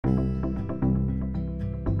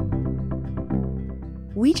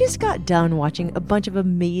We just got done watching a bunch of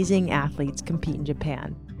amazing athletes compete in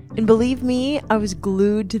Japan. And believe me, I was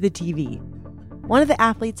glued to the TV. One of the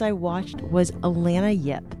athletes I watched was Alannah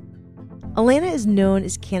Yip. Alannah is known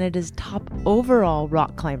as Canada's top overall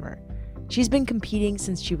rock climber. She's been competing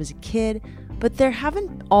since she was a kid, but there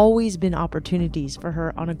haven't always been opportunities for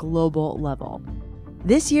her on a global level.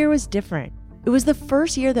 This year was different. It was the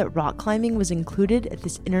first year that rock climbing was included at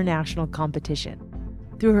this international competition.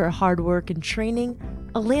 Through her hard work and training,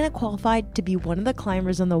 Alannah qualified to be one of the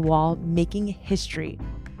climbers on the wall, making history.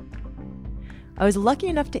 I was lucky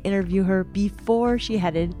enough to interview her before she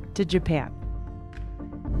headed to Japan.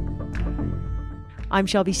 I'm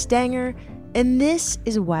Shelby Stanger, and this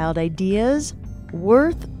is Wild Ideas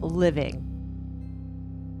Worth Living.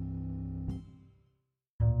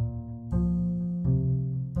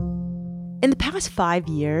 In the past 5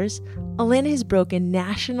 years, Alannah has broken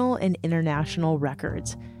national and international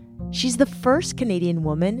records. She's the first Canadian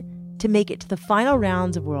woman to make it to the final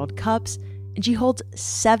rounds of World Cups, and she holds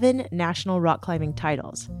 7 national rock climbing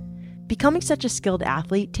titles. Becoming such a skilled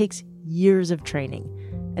athlete takes years of training,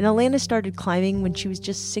 and Alannah started climbing when she was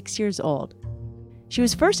just 6 years old. She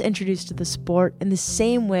was first introduced to the sport in the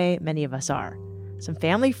same way many of us are. Some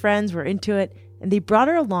family friends were into it, and they brought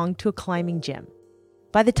her along to a climbing gym.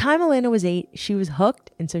 By the time Alannah was 8, she was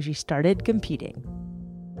hooked, and so she started competing.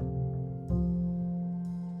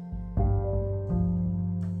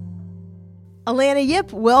 Alannah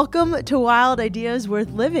Yip, welcome to Wild Ideas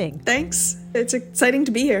Worth Living. Thanks. It's exciting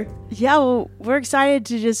to be here. Yeah, well, we're excited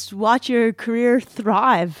to just watch your career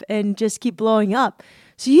thrive and just keep blowing up.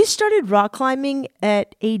 So you started rock climbing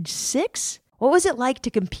at age 6? What was it like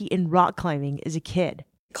to compete in rock climbing as a kid?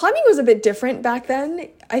 Climbing was a bit different back then.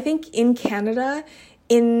 I think in Canada,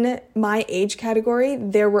 in my age category,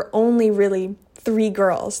 there were only really 3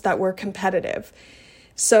 girls that were competitive.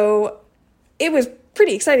 So it was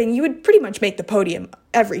pretty exciting. You would pretty much make the podium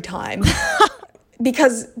every time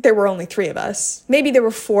because there were only 3 of us. Maybe there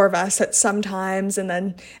were 4 of us at some times, and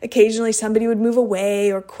then occasionally somebody would move away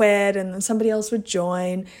or quit, and then somebody else would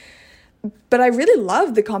join. But I really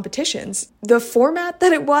loved the competitions. The format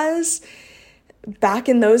that it was back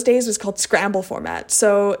in those days was called scramble format.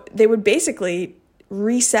 So they would basically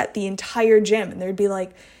reset the entire gym, and there'd be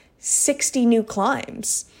like 60 new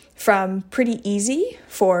climbs, from pretty easy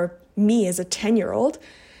for me as a 10-year-old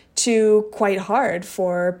to quite hard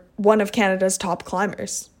for one of Canada's top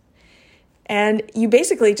climbers. And you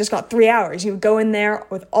basically just got 3 hours. You would go in there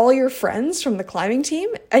with all your friends from the climbing team,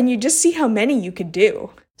 and you just see how many you could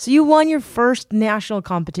do. So you won your first national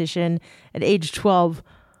competition at age 12.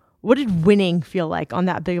 What did winning feel like on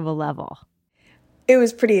that big of a level? It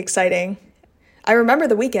was pretty exciting. I remember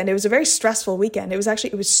the weekend. It was a very stressful weekend. It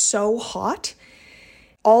was so hot.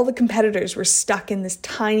 All the competitors were stuck in this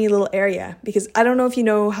tiny little area because I don't know if you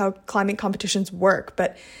know how climbing competitions work,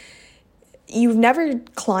 but you've never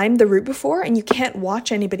climbed the route before and you can't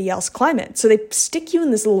watch anybody else climb it. So they stick you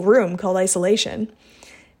in this little room called isolation.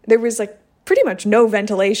 There was like pretty much no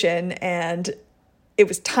ventilation, and it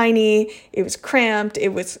was tiny, it was cramped, it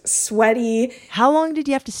was sweaty. How long did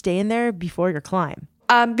you have to stay in there before your climb?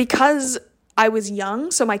 Because I was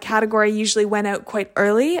young, so my category usually went out quite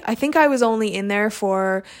early. I think I was only in there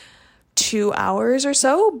for 2 hours or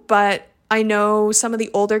so, but I know some of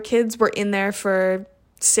the older kids were in there for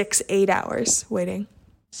 6-8 hours waiting.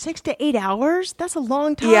 6 to 8 hours? That's a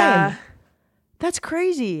long time. Yeah. That's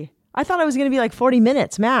crazy. I thought it was going to be like 40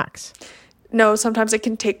 minutes max. No, sometimes it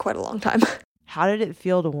can take quite a long time. How did it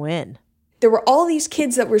feel to win? There were all these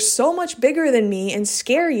kids that were so much bigger than me and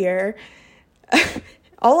scarier.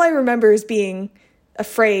 All I remember is being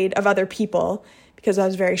afraid of other people because I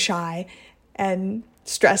was very shy and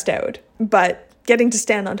stressed out. But getting to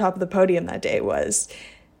stand on top of the podium that day was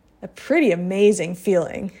a pretty amazing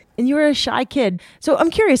feeling. And you were a shy kid. So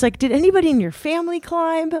I'm curious, did anybody in your family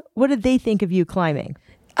climb? What did they think of you climbing?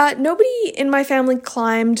 Nobody in my family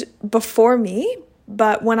climbed before me,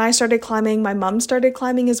 but when I started climbing, my mom started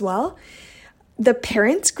climbing as well. The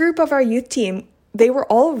parents group of our youth team, they were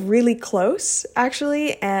all really close,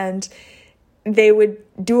 actually, and they would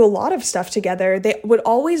do a lot of stuff together. They would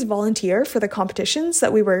always volunteer for the competitions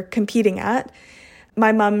that we were competing at.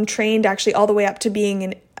 My mom trained actually all the way up to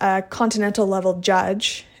being a continental level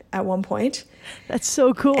judge at one point. That's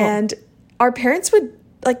so cool. And our parents would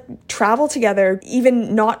travel together,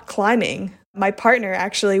 even not climbing. My partner,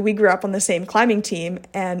 actually, we grew up on the same climbing team,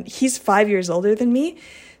 and he's 5 years older than me.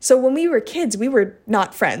 So when we were kids, we were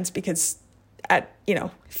not friends because at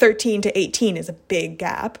 13 to 18 is a big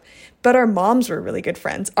gap, but our moms were really good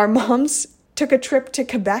friends. Our moms took a trip to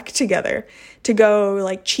Quebec together to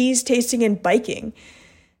go cheese tasting and biking.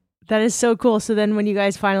 That is so cool. So then when you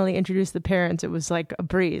guys finally introduced the parents, it was like a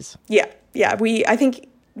breeze. Yeah. I think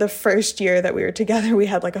the first year that we were together, we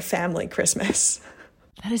had like a family Christmas.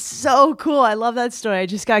 That is so cool. I love that story. I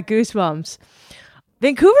just got goosebumps.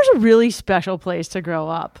 Vancouver's a really special place to grow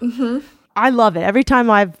up. Mm-hmm. I love it. Every time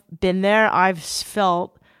I've been there, I've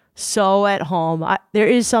felt so at home. There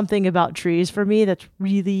is something about trees for me that's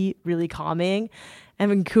really, really calming. And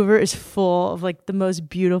Vancouver is full of like the most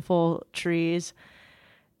beautiful trees.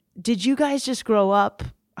 Did you guys just grow up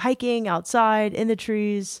hiking outside in the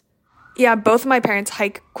trees? Yeah, both of my parents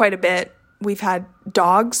hike quite a bit. We've had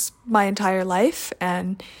dogs my entire life,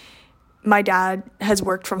 and my dad has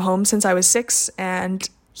worked from home since I was 6, and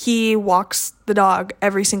he walks the dog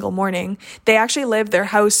every single morning. They actually live,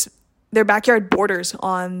 their backyard borders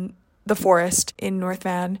on the forest in North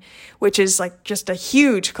Van, which is like just a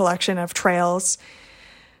huge collection of trails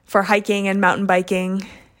for hiking and mountain biking.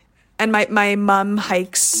 And my mom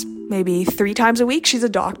hikes maybe 3 times a week. She's a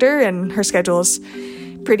doctor and her schedule is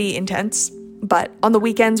pretty intense. But on the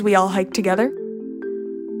weekends, we all hike together.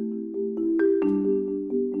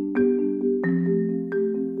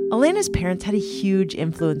 Alannah's parents had a huge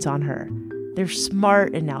influence on her. They're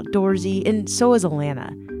smart and outdoorsy, and so is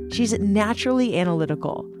Alannah. She's naturally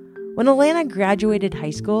analytical. When Alannah graduated high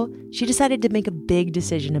school, she decided to make a big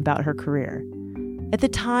decision about her career. At the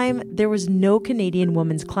time, there was no Canadian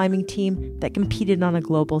women's climbing team that competed on a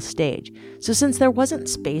global stage. So since there wasn't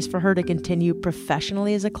space for her to continue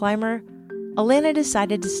professionally as a climber, Alannah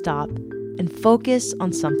decided to stop and focus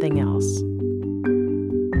on something else.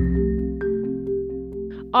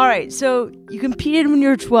 All right, so you competed when you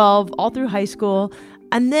were 12, all through high school,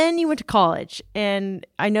 and then you went to college. And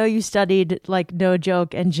I know you studied, like, no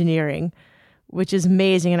joke, engineering, which is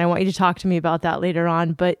amazing, and I want you to talk to me about that later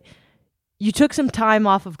on. But you took some time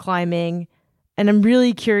off of climbing, and I'm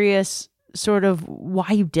really curious sort of why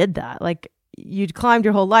you did that. Like, you'd climbed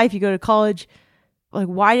your whole life, you go to college. Like,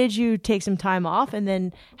 why did you take some time off, and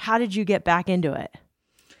then how did you get back into it?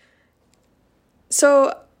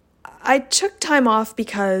 So I took time off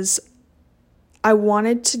because I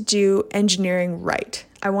wanted to do engineering right.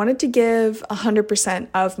 I wanted to give 100%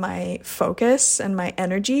 of my focus and my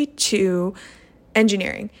energy to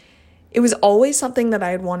engineering. It was always something that I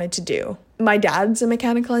had wanted to do. My dad's a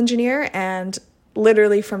mechanical engineer, and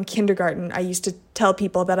literally from kindergarten, I used to tell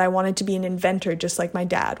people that I wanted to be an inventor just like my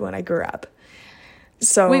dad when I grew up.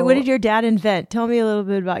 So wait, what did your dad invent? Tell me a little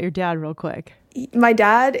bit about your dad real quick. My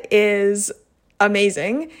dad is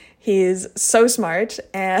amazing. He's so smart,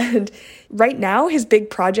 and right now his big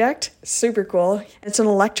project, super cool, it's an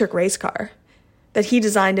electric race car that he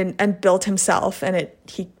designed and built himself, and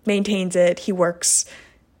he maintains it. He works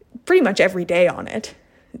pretty much every day on it.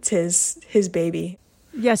 It's his baby.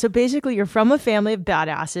 Yeah, so basically you're from a family of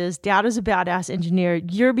badasses. Dad is a badass engineer.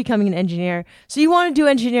 You're becoming an engineer. So you want to do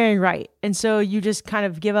engineering right. And so you just kind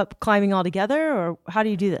of give up climbing altogether, or how do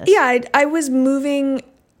you do this? Yeah, I was moving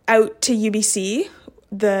out to UBC,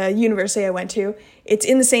 the university I went to. It's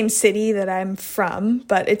in the same city that I'm from,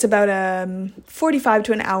 but it's about a 45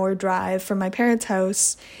 to an hour drive from my parents'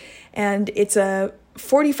 house. And it's a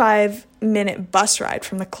 45-minute bus ride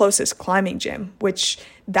from the closest climbing gym, which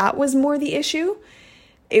that was more the issue.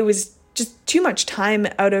 It was just too much time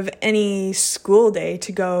out of any school day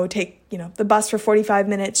to go take, the bus for 45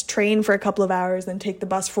 minutes, train for a couple of hours, then take the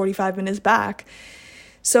bus 45 minutes back.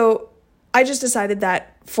 So I just decided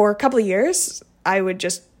that for a couple of years, I would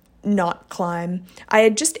just not climb. I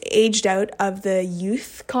had just aged out of the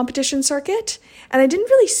youth competition circuit, and I didn't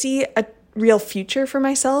really see a real future for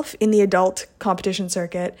myself in the adult competition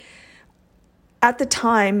circuit. At the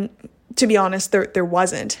time, to be honest, there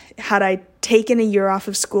wasn't. Had I taken a year off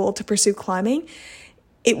of school to pursue climbing,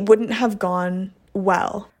 it wouldn't have gone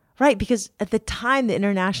well. Right, because at the time, the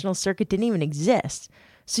international circuit didn't even exist.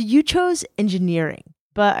 So you chose engineering,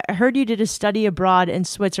 but I heard you did a study abroad in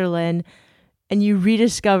Switzerland, and you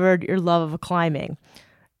rediscovered your love of climbing.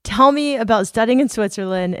 Tell me about studying in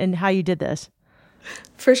Switzerland and how you did this.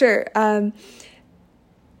 For sure.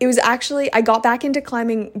 It was actually, I got back into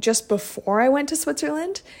climbing just before I went to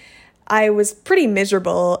Switzerland. I was pretty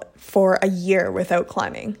miserable for a year without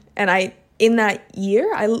climbing. And in that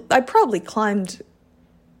year, I probably climbed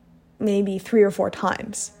maybe 3 or 4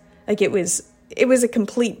 times. Like it was a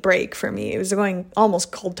complete break for me. It was going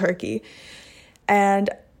almost cold turkey. And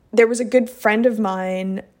there was a good friend of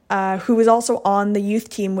mine who was also on the youth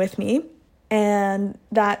team with me. And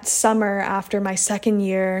that summer after my second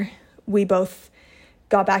year, we both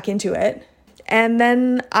got back into it. And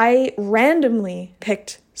then I randomly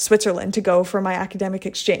picked Switzerland to go for my academic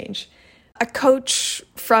exchange. A coach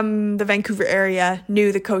from the Vancouver area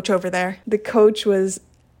knew the coach over there. The coach was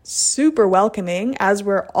super welcoming, as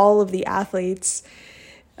were all of the athletes.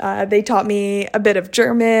 They taught me a bit of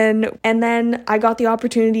German, and then I got the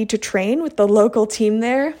opportunity to train with the local team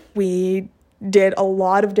there. We did a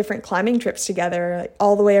lot of different climbing trips together, like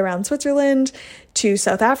all the way around Switzerland to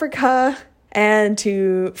South Africa and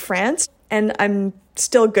to France. And I'm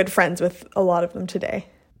still good friends with a lot of them today.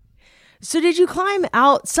 So did you climb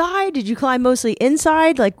outside? Did you climb mostly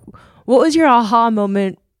inside? Like, what was your aha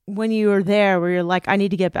moment when you were there where you're like, I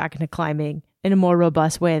need to get back into climbing in a more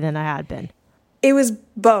robust way than I had been? It was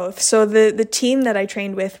both. So the team that I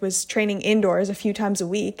trained with was training indoors a few times a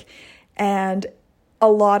week. And a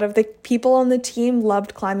lot of the people on the team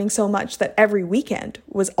loved climbing so much that every weekend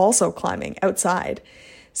was also climbing outside.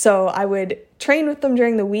 So I would train with them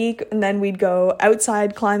during the week, and then we'd go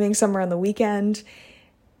outside climbing somewhere on the weekend.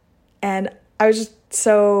 And I was just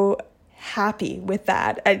so happy with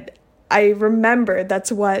that. I remembered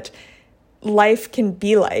that's what life can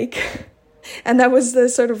be like. And that was the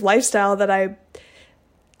sort of lifestyle that I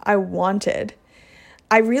wanted.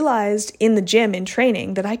 I realized in the gym, in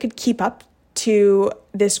training, that I could keep up to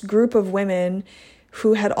this group of women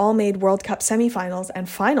who had all made World Cup semifinals and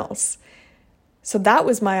finals. So that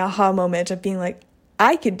was my aha moment of being like,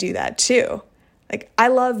 I could do that too. Like, I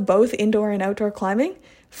love both indoor and outdoor climbing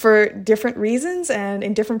for different reasons and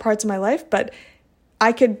in different parts of my life, but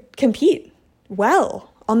I could compete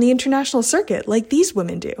well on the international circuit like these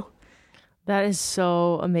women do. That is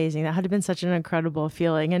so amazing. That had to have been such an incredible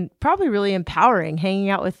feeling and probably really empowering, hanging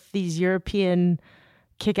out with these European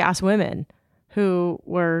kick-ass women who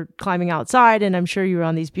were climbing outside. And I'm sure you were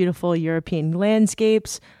on these beautiful European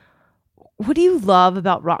landscapes. What do you love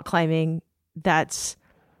about rock climbing that's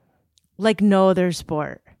like no other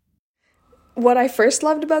sport? What I first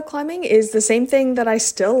loved about climbing is the same thing that I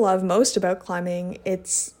still love most about climbing.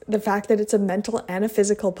 It's the fact that it's a mental and a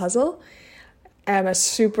physical puzzle. I'm a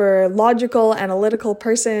super logical, analytical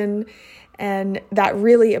person, and that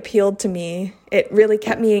really appealed to me. It really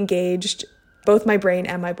kept me engaged, both my brain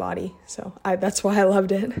and my body. So that's why I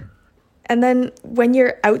loved it. And then when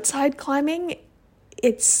you're outside climbing,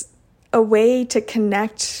 it's a way to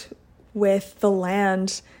connect with the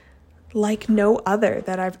land like no other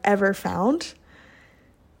that I've ever found.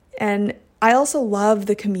 And I also love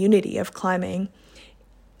the community of climbing.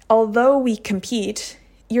 Although we compete,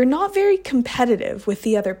 you're not very competitive with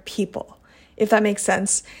the other people, if that makes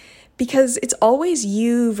sense, because it's always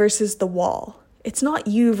you versus the wall. It's not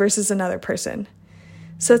you versus another person.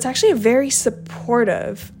 So it's actually a very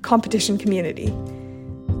supportive competition community.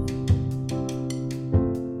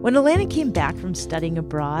 When Alannah came back from studying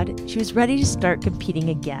abroad, she was ready to start competing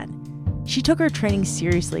again. She took her training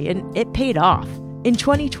seriously, and it paid off. In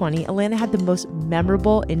 2020, Alannah had the most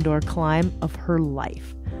memorable indoor climb of her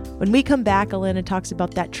life. When we come back, Alannah talks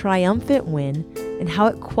about that triumphant win and how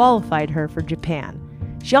it qualified her for Japan.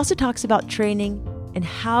 She also talks about training and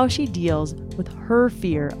how she deals with her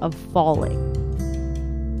fear of falling.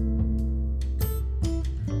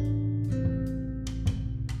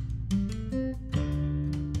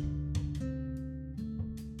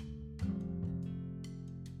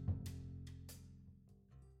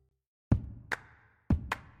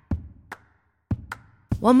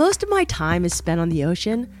 While most of my time is spent on the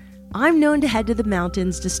ocean, I'm known to head to the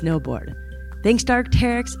mountains to snowboard. Thanks to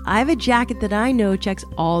Arc'teryx, I have a jacket that I know checks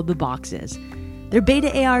all the boxes. Their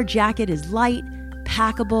Beta AR jacket is light,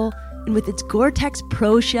 packable, and with its Gore-Tex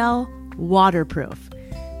Pro Shell, waterproof.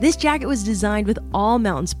 This jacket was designed with all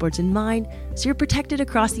mountain sports in mind, so you're protected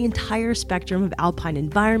across the entire spectrum of alpine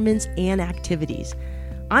environments and activities.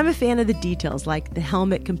 I'm a fan of the details like the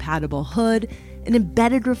helmet-compatible hood, an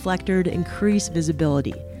embedded reflector to increase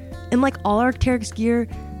visibility. And like all Arc'teryx gear,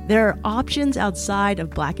 there are options outside of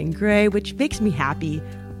black and gray, which makes me happy.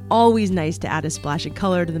 Always nice to add a splash of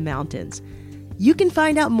color to the mountains. You can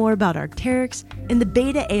find out more about Arc'teryx and the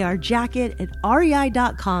Beta AR jacket at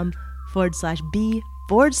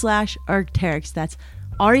rei.com/B/Arc'teryx. That's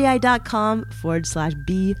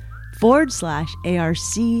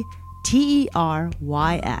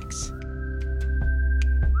rei.com/B/ARCTERYX.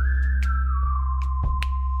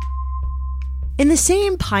 In the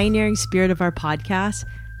same pioneering spirit of our podcast,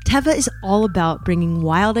 Teva is all about bringing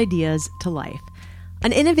wild ideas to life.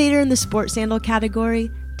 An innovator in the sport sandal category,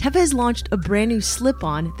 Teva has launched a brand new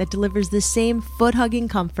slip-on that delivers the same foot-hugging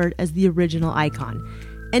comfort as the original icon.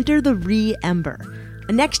 Enter the Re-Ember.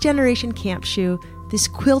 A next-generation camp shoe, this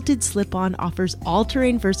quilted slip-on offers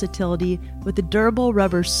all-terrain versatility with a durable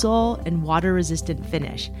rubber sole and water-resistant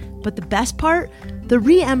finish. But the best part? The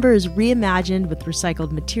Re-Ember is reimagined with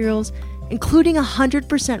recycled materials, including a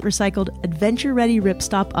 100% recycled adventure-ready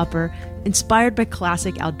ripstop upper inspired by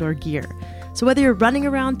classic outdoor gear. So whether you're running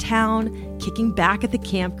around town, kicking back at the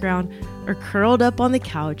campground, or curled up on the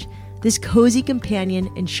couch, this cozy companion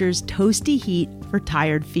ensures toasty heat for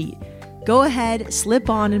tired feet. Go ahead, slip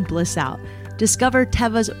on, and bliss out. Discover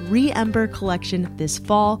Teva's Re-Ember collection this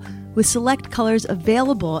fall with select colors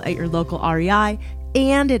available at your local REI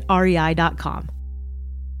and at rei.com.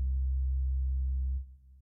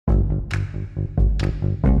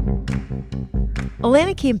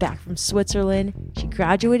 Alannah came back from Switzerland, she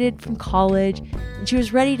graduated from college, and she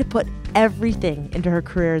was ready to put everything into her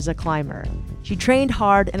career as a climber. She trained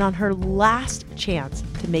hard, and on her last chance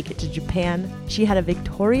to make it to Japan, she had a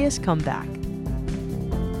victorious comeback.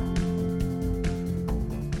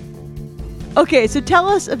 Okay, so tell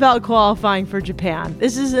us about qualifying for Japan.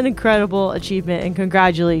 This is an incredible achievement, and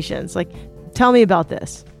congratulations. Tell me about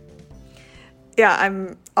this. Yeah,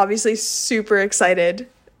 I'm obviously super excited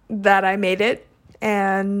that I made it,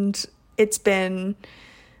 and it's been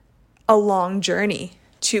a long journey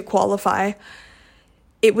to qualify.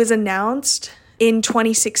 It was announced in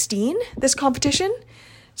 2016, this competition,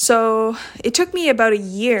 so it took me about a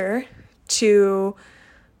year to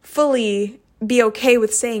fully be okay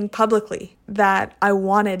with saying publicly that I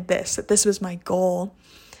wanted this, that this was my goal.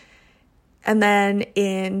 And then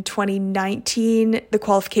in 2019, the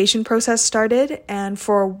qualification process started, and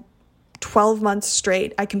for 12 months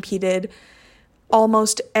straight, I competed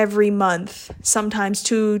almost every month, sometimes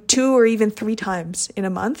two or even 3 times in a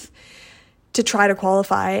month to try to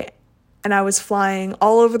qualify. And I was flying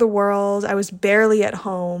all over the world. I was barely at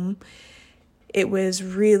home. It was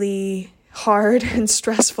really hard and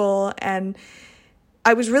stressful, and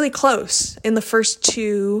I was really close in the first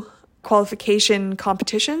 2 qualification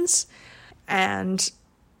competitions. And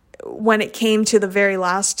when it came to the very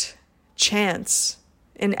last chance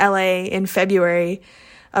in LA in February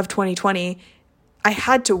of 2020, I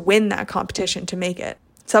had to win that competition to make it.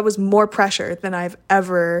 So that was more pressure than I've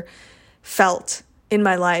ever felt in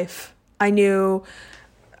my life. I knew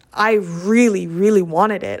I really, really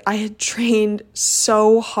wanted it. I had trained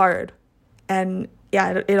so hard. And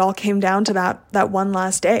yeah, it all came down to that one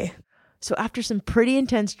last day. So after some pretty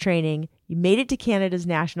intense training, you made it to Canada's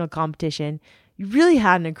national competition. You really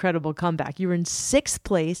had an incredible comeback. You were in 6th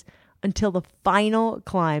place until the final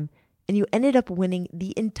climb, and you ended up winning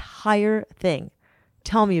the entire thing.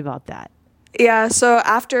 Tell me about that. Yeah, so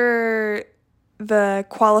after the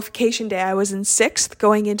qualification day, I was in 6th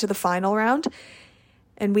going into the final round,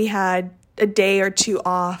 and we had a day or 2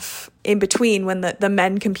 off in between when the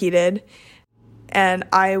men competed, and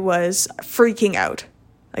I was freaking out.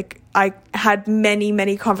 I had many,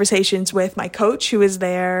 many conversations with my coach who was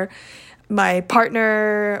there, my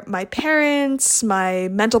partner, my parents, my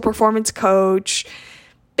mental performance coach,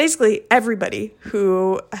 basically everybody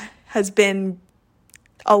who has been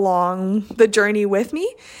along the journey with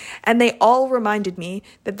me. And they all reminded me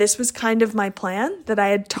that this was kind of my plan that I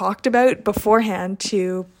had talked about beforehand,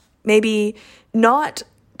 to maybe not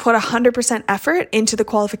put 100% effort into the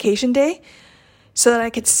qualification day so that I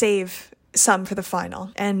could save some for the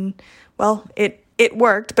final. And well, it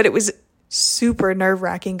worked, but it was super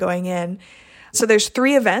nerve-wracking going in. So there's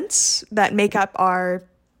 3 events that make up our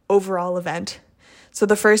overall event. So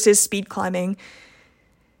the first is speed climbing.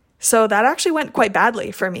 So that actually went quite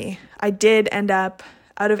badly for me. I did end up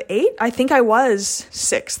out of 8. I think I was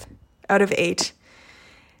 6th out of 8.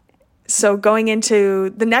 So going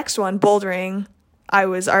into the next one, bouldering, I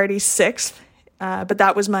was already 6th, but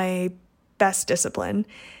that was my best discipline,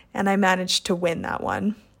 and I managed to win that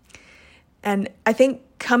one. And I think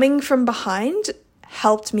coming from behind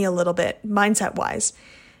helped me a little bit, mindset-wise.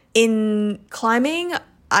 In climbing,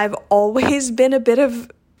 I've always been a bit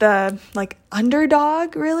of the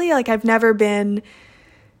underdog, really. I've never been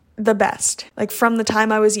the best. From the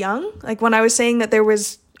time I was young, when I was saying that there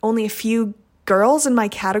was only a few girls in my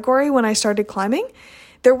category when I started climbing,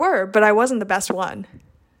 there were, but I wasn't the best one.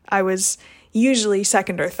 I was usually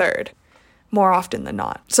 2nd or 3rd, more often than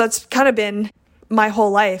not. So that's kind of been my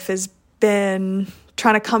whole life, has been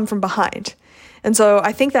trying to come from behind. And so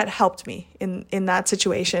I think that helped me in that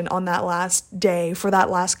situation on that last day for that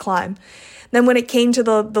last climb. Then when it came to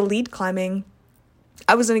the lead climbing,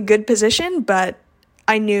 I was in a good position, but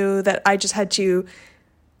I knew that I just had to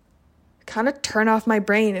kind of turn off my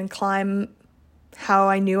brain and climb how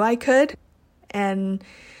I knew I could. And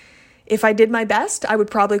if I did my best, I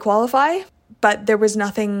would probably qualify, but there was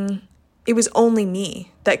nothing, it was only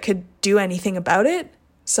me that could do anything about it.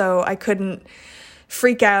 So I couldn't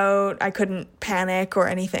freak out, I couldn't panic or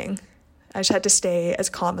anything. I just had to stay as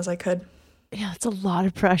calm as I could. Yeah, it's a lot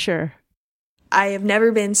of pressure. I have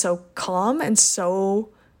never been so calm and so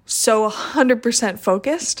 100%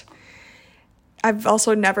 focused. I've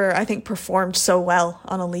also never, I think, performed so well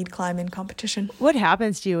on a lead climb in competition. What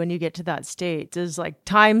happens to you when you get to that state? Does like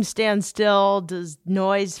time stand still? Does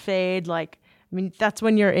noise fade? Like, I mean, that's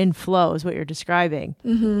when you're in flow is what you're describing.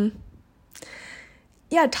 Mm-hmm.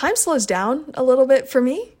 Yeah, time slows down a little bit for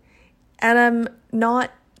me, and I'm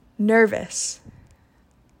not nervous,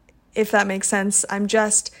 if that makes sense. I'm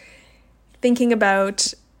just thinking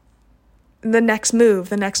about the next move,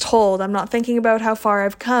 the next hold. I'm not thinking about how far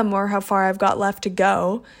I've come or how far I've got left to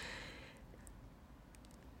go.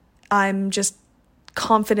 I'm just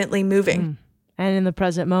confidently moving. And in the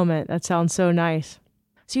present moment. That sounds so nice.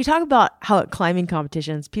 So you talk about how at climbing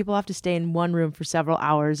competitions, people have to stay in one room for several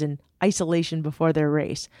hours in isolation before their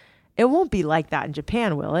race. It won't be like that in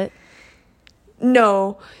Japan, will it?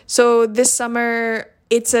 No. So this summer,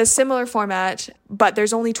 it's a similar format, but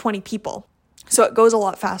there's only 20 people. So it goes a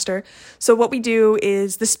lot faster. So what we do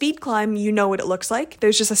is the speed climb, you know what it looks like.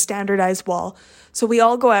 There's just a standardized wall. So we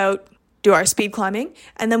all go out, do our speed climbing,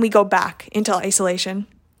 and then we go back into isolation.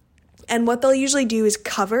 And what they'll usually do is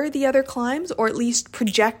cover the other climbs, or at least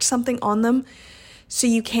project something on them so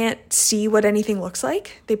you can't see what anything looks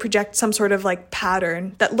like. They project some sort of like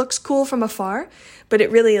pattern that looks cool from afar, but it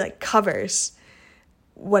really like covers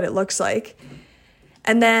what it looks like.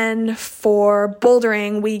 And then for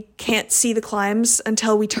bouldering, we can't see the climbs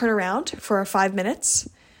until we turn around for 5 minutes.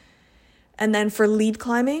 And then for lead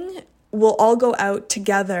climbing, we'll all go out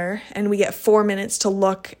together and we get 4 minutes to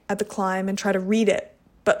look at the climb and try to read it.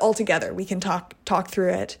 But all together, we can talk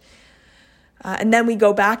through it. And then we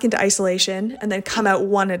go back into isolation and then come out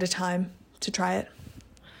one at a time to try it.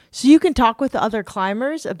 So you can talk with the other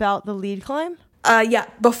climbers about the lead climb? Yeah,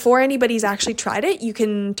 before anybody's actually tried it, you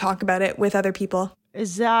can talk about it with other people.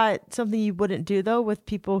 Is that something you wouldn't do, though, with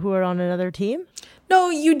people who are on another team? No,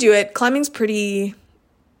 you do it. Climbing's pretty,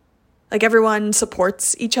 like, everyone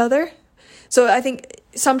supports each other. So I think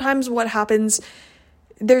sometimes what happens,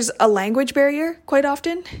 there's a language barrier quite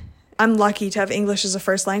often. I'm lucky to have English as a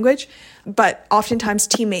first language, but oftentimes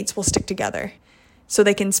teammates will stick together so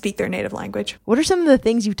they can speak their native language. What are some of the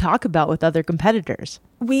things you talk about with other competitors?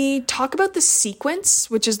 We talk about the sequence,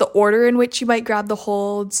 which is the order in which you might grab the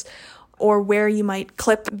holds, or where you might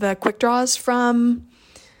clip the quick draws from,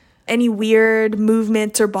 any weird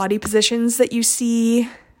movements or body positions that you see.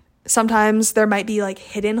 Sometimes there might be like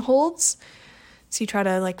hidden holds. So you try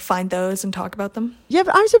to like find those and talk about them. Yeah,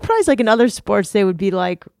 but I'm surprised like in other sports they would be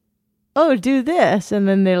like, oh, do this. And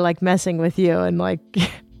then they're like messing with you and like,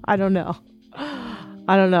 I don't know.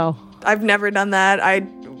 I've never done that.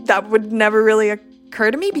 That would never really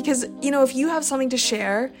occur to me because, you know, if you have something to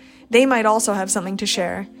share, they might also have something to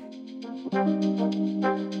share.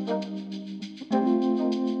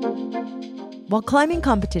 While climbing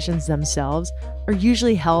competitions themselves are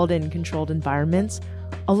usually held in controlled environments,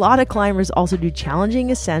 a lot of climbers also do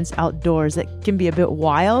challenging ascents outdoors that can be a bit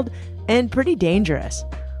wild and pretty dangerous.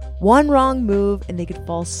 One wrong move and they could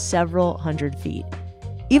fall several hundred feet.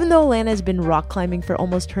 Even though Alannah has been rock climbing for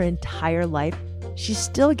almost her entire life, she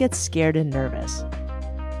still gets scared and nervous.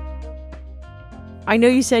 I know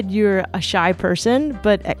you said you're a shy person,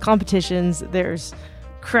 but at competitions, there's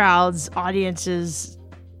crowds, audiences,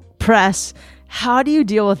 press. How do you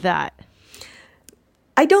deal with that?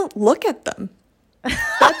 I don't look at them.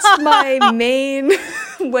 That's my main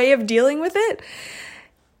way of dealing with it.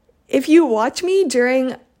 If you watch me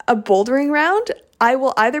during a bouldering round, I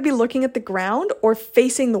will either be looking at the ground or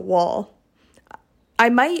facing the wall. I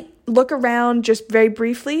might look around just very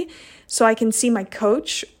briefly so I can see my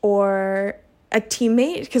coach or a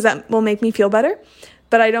teammate because that will make me feel better,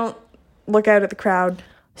 but I don't look out at the crowd.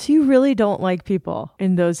 So you really don't like people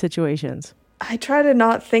in those situations? I try to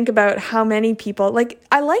not think about how many people, like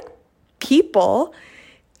I like people,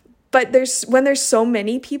 but when there's so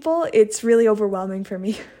many people, it's really overwhelming for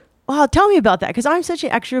me. Wow, tell me about that, because I'm such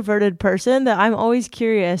an extroverted person that I'm always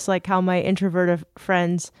curious like how my introverted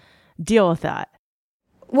friends deal with that.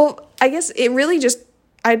 Well, I guess it really just,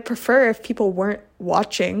 I'd prefer if people weren't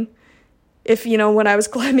watching. If, you know, when I was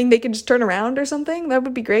climbing, they could just turn around or something, that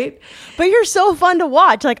would be great. But you're so fun to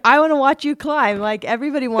watch. Like, I want to watch you climb. Like,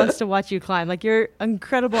 everybody wants to watch you climb. Like, you're an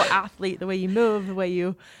incredible athlete, the way you move, the way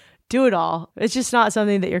you do it all. It's just not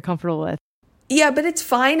something that you're comfortable with. Yeah, but it's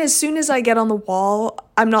fine. As soon as I get on the wall,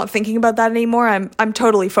 I'm not thinking about that anymore. I'm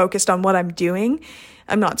totally focused on what I'm doing.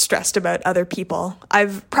 I'm not stressed about other people.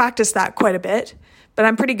 I've practiced that quite a bit, but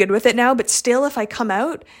I'm pretty good with it now. But still, if I come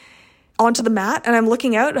out onto the mat and I'm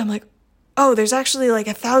looking out, I'm like, oh, there's actually like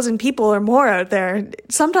 1,000 people or more out there.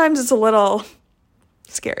 Sometimes it's a little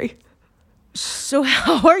scary. So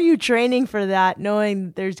how are you training for that,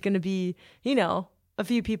 knowing there's going to be, you know, a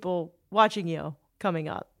few people watching you coming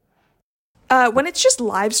up? When it's just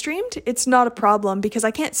live streamed, it's not a problem because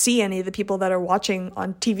I can't see any of the people that are watching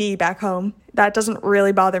on TV back home. That doesn't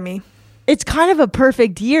really bother me. It's kind of a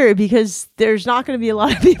perfect year because there's not going to be a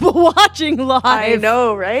lot of people watching live. I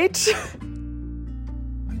know, right?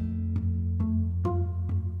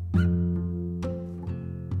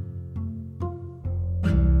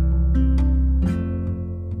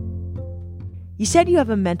 You said you have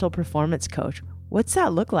a mental performance coach. What's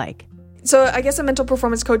that look like? So I guess a mental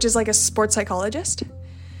performance coach is like a sports psychologist.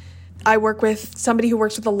 I work with somebody who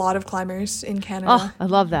works with a lot of climbers in Canada. Oh, I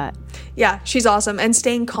love that. Yeah, she's awesome. And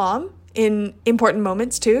staying calm in important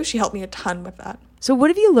moments too. She helped me a ton with that. So what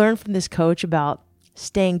have you learned from this coach about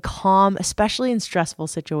staying calm, especially in stressful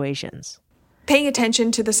situations? Paying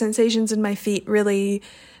attention to the sensations in my feet really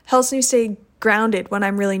helps me stay grounded when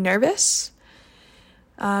I'm really nervous.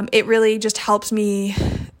 It really just helps me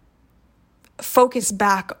focus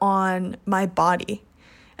back on my body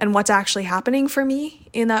and what's actually happening for me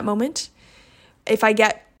in that moment. If I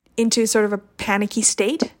get into sort of a panicky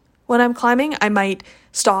state when I'm climbing, I might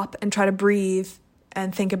stop and try to breathe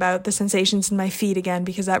and think about the sensations in my feet again,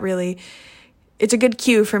 because it's a good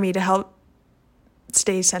cue for me to help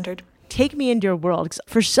stay centered. Take me into your world. 'Cause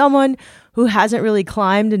for someone who hasn't really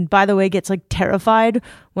climbed, and by the way, gets like terrified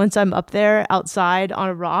once I'm up there outside on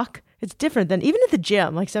a rock, it's different than even at the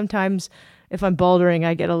gym. Like sometimes if I'm bouldering,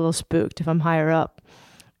 I get a little spooked if I'm higher up.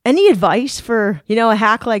 Any advice for, a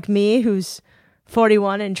hack like me who's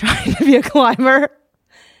 41 and trying to be a climber?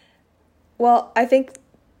 Well, I think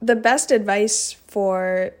the best advice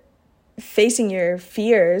for facing your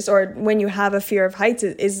fears, or when you have a fear of heights,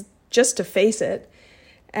 is just to face it.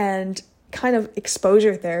 And kind of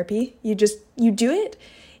exposure therapy. You do it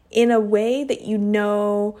in a way that you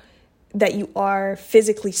know that you are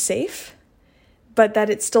physically safe, but that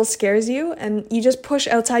it still scares you, and you just push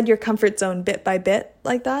outside your comfort zone bit by bit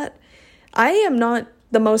like that. I am not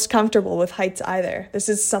the most comfortable with heights either. This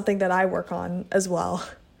is something that I work on as well,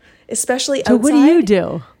 especially outside. So what do you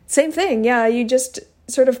do? Same thing. Yeah, you just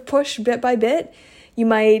sort of push bit by bit. You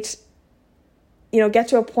might, get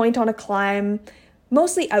to a point on a climb.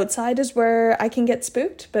 Mostly outside is where I can get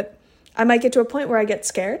spooked, but I might get to a point where I get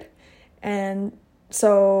scared. And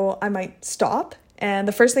so I might stop. And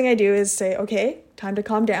the first thing I do is say, okay, time to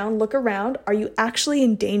calm down, look around. Are you actually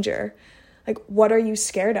in danger? Like, what are you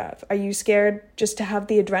scared of? Are you scared just to have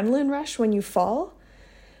the adrenaline rush when you fall?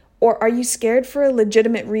 Or are you scared for a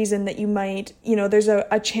legitimate reason that you might, there's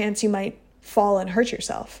a chance you might fall and hurt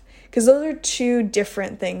yourself? Because those are two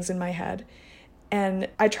different things in my head. And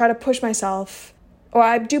I try to push myself, or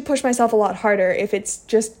I do push myself a lot harder if it's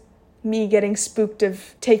just me getting spooked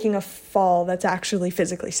of taking a fall that's actually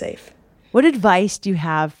physically safe. What advice do you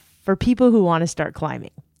have for people who want to start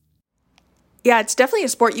climbing? Yeah, it's definitely a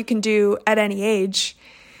sport you can do at any age.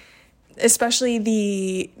 Especially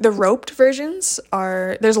the roped versions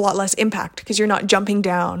there's a lot less impact because you're not jumping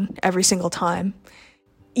down every single time.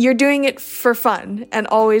 You're doing it for fun, and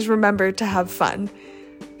always remember to have fun.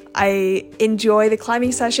 I enjoy the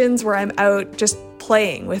climbing sessions where I'm out just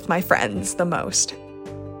playing with my friends the most.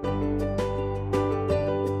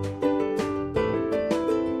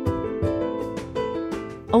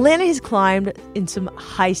 Alannah has climbed in some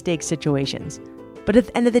high-stakes situations, but at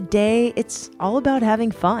the end of the day, it's all about having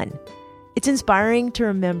fun. It's inspiring to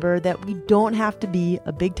remember that we don't have to be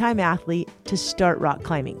a big-time athlete to start rock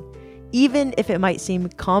climbing, even if it might seem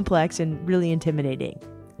complex and really intimidating.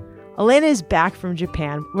 Alannah is back from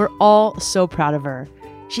Japan. We're all so proud of her.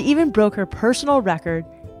 She even broke her personal record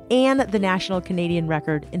and the national Canadian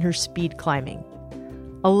record in her speed climbing.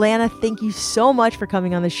 Alannah, thank you so much for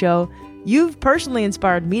coming on the show. You've personally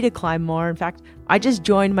inspired me to climb more. In fact, I just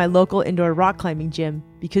joined my local indoor rock climbing gym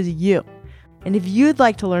because of you. And if you'd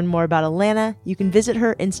like to learn more about Alannah, you can visit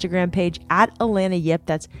her Instagram page at Alannah Yip.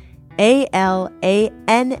 That's ALANNAHYIP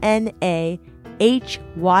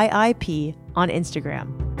on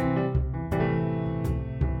Instagram.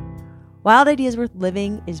 Wild Ideas Worth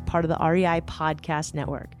Living is part of the REI Podcast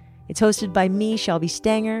Network. It's hosted by me, Shelby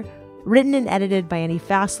Stanger, written and edited by Annie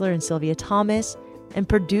Fassler and Sylvia Thomas, and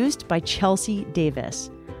produced by Chelsea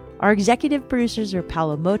Davis. Our executive producers are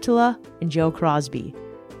Paolo Motola and Joe Crosby.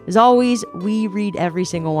 As always, we read every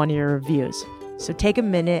single one of your reviews, so take a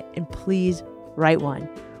minute and please write one.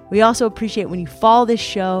 We also appreciate when you follow this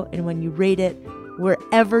show and when you rate it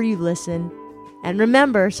wherever you listen. And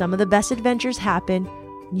remember, some of the best adventures happen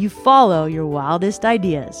when you follow your wildest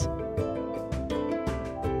ideas.